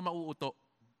 Hindi ka mauuto.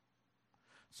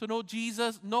 So know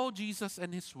Jesus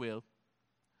and His will.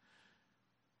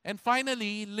 And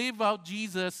finally, live out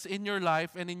Jesus in your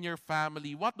life and in your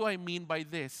family. What do I mean by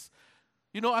this?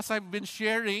 You know, as I've been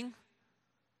sharing,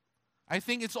 I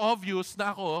think it's obvious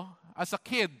na ako, as a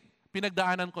kid,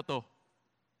 pinagdaanan ko to.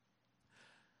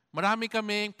 Marami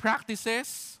kaming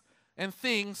practices and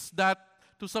things that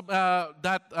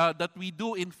we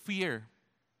do in fear.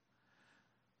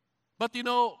 But you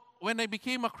know, when I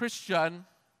became a Christian,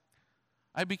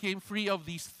 I became free of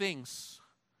these things.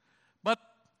 But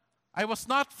I was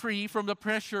not free from the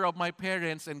pressure of my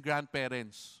parents and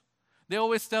grandparents. They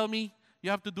always tell me, you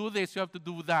have to do this, you have to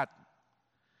do that.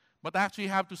 But I actually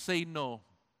have to say no.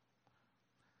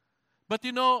 But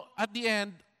you know, at the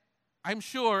end, I'm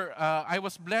sure I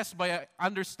was blessed by an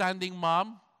understanding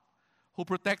mom who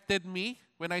protected me.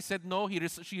 When I said no,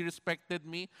 she respected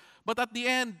me. But at the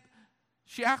end,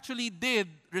 she actually did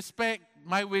respect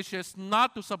my wishes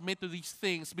not to submit to these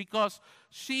things because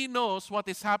she knows what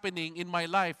is happening in my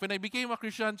life. When I became a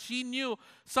Christian, she knew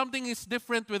something is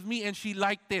different with me and she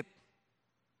liked it.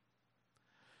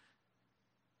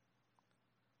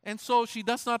 And so she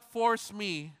does not force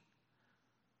me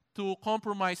to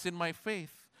compromise in my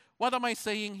faith. What am I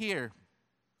saying here?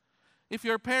 If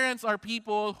your parents are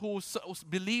people who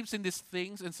believes in these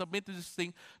things and submit to this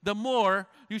thing, the more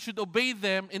you should obey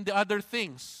them in the other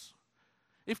things.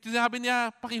 If sinabi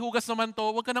niya, pakihugas naman to,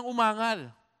 huwag ka nang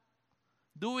umangal.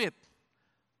 Do it.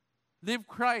 Live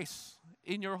Christ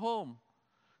in your home.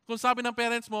 Kung sabi ng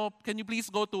parents mo, can you please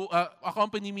go to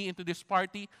accompany me into this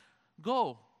party?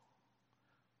 Go.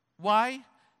 Why?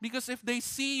 Because if they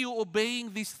see you obeying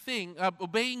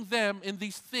them in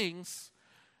these things,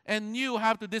 and you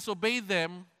have to disobey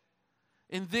them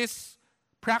in these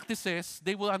practices,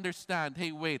 they will understand,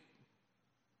 hey, wait.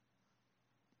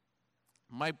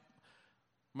 My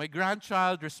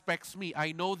grandchild respects me.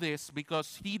 I know this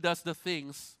because he does the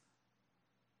things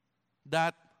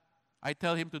that I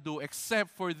tell him to do,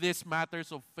 except for these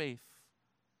matters of faith.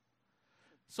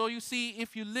 So you see,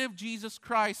 if you live Jesus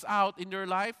Christ out in your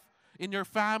life, in your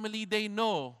family, they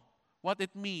know what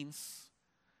it means.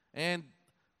 And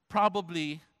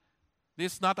probably,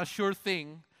 this is not a sure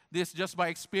thing. This just by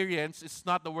experience. It's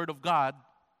not the Word of God.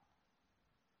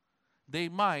 They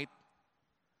might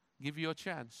give you a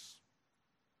chance.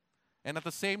 And at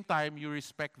the same time, you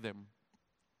respect them.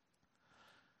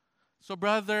 So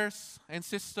brothers and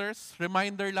sisters,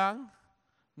 reminder lang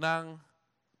ng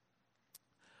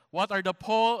what are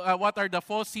the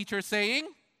false teachers saying?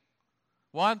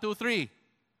 1, 2, 3.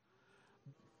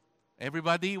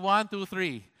 Everybody, 1, 2,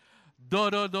 3.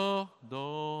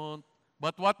 Don't.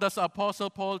 But what does Apostle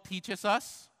Paul teaches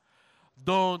us?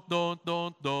 Don't.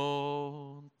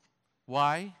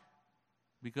 Why?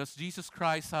 Because Jesus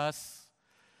Christ has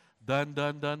done.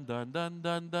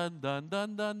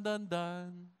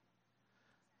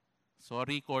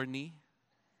 Sorry, corny.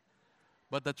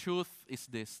 But the truth is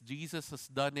this. Jesus has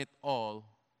done it all.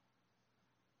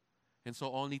 And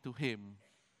so only to Him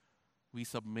we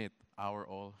submit our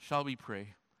all. Shall we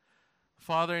pray?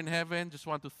 Father in heaven, just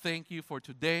want to thank you for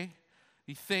today.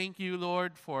 We thank you,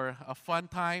 Lord, for a fun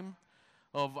time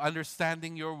of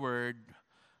understanding your word.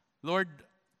 Lord,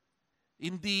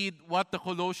 indeed, what the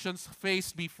Colossians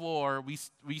faced before, we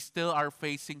still are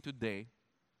facing today.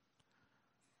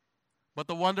 But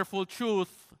the wonderful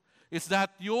truth is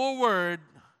that your word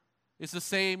is the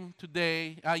same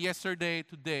today, yesterday,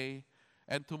 today,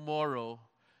 and tomorrow.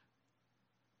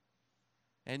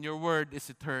 And your word is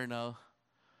eternal.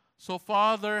 So,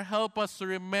 Father, help us to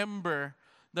remember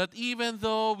that even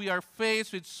though we are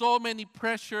faced with so many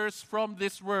pressures from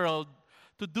this world,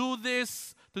 to do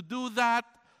this, to do that,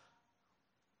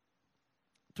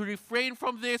 to refrain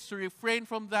from this, to refrain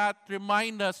from that,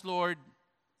 remind us, Lord,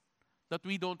 that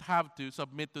we don't have to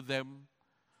submit to them.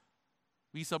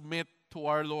 We submit to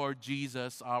our Lord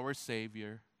Jesus, our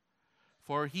Savior.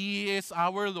 For He is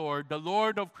our Lord, the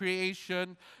Lord of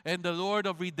creation and the Lord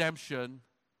of redemption.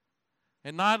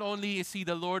 And not only is He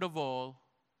the Lord of all,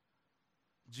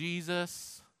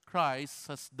 Jesus Christ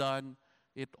has done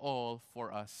it all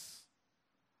for us.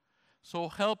 So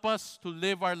help us to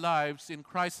live our lives in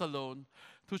Christ alone,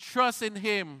 to trust in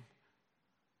Him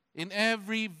in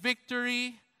every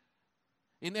victory,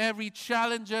 in every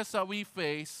challenges that we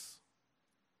face.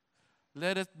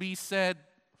 Let it be said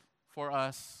for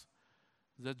us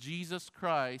that Jesus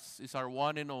Christ is our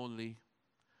one and only,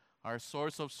 our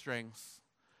source of strength,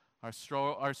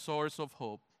 Our source of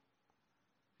hope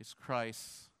is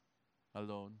Christ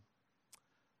alone.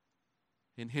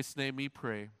 In His name we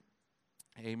pray.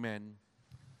 Amen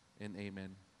and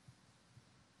amen.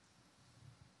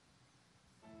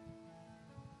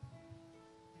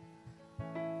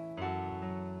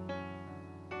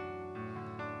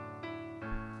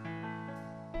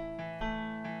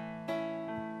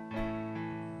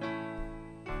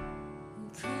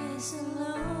 Christ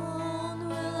alone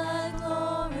will I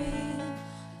glory,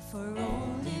 for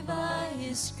only by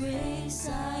His grace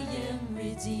I am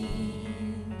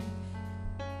redeemed,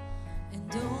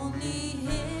 and only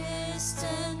His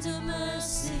tender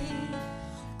mercy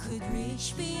could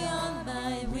reach beyond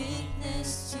my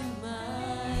weakness to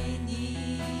my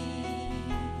need.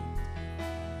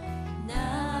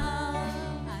 Now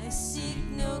I seek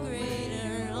no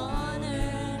greater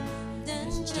honor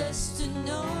than just to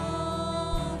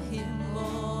know Him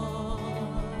more,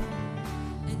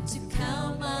 and to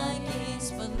count my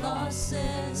gains but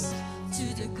losses to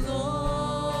the glory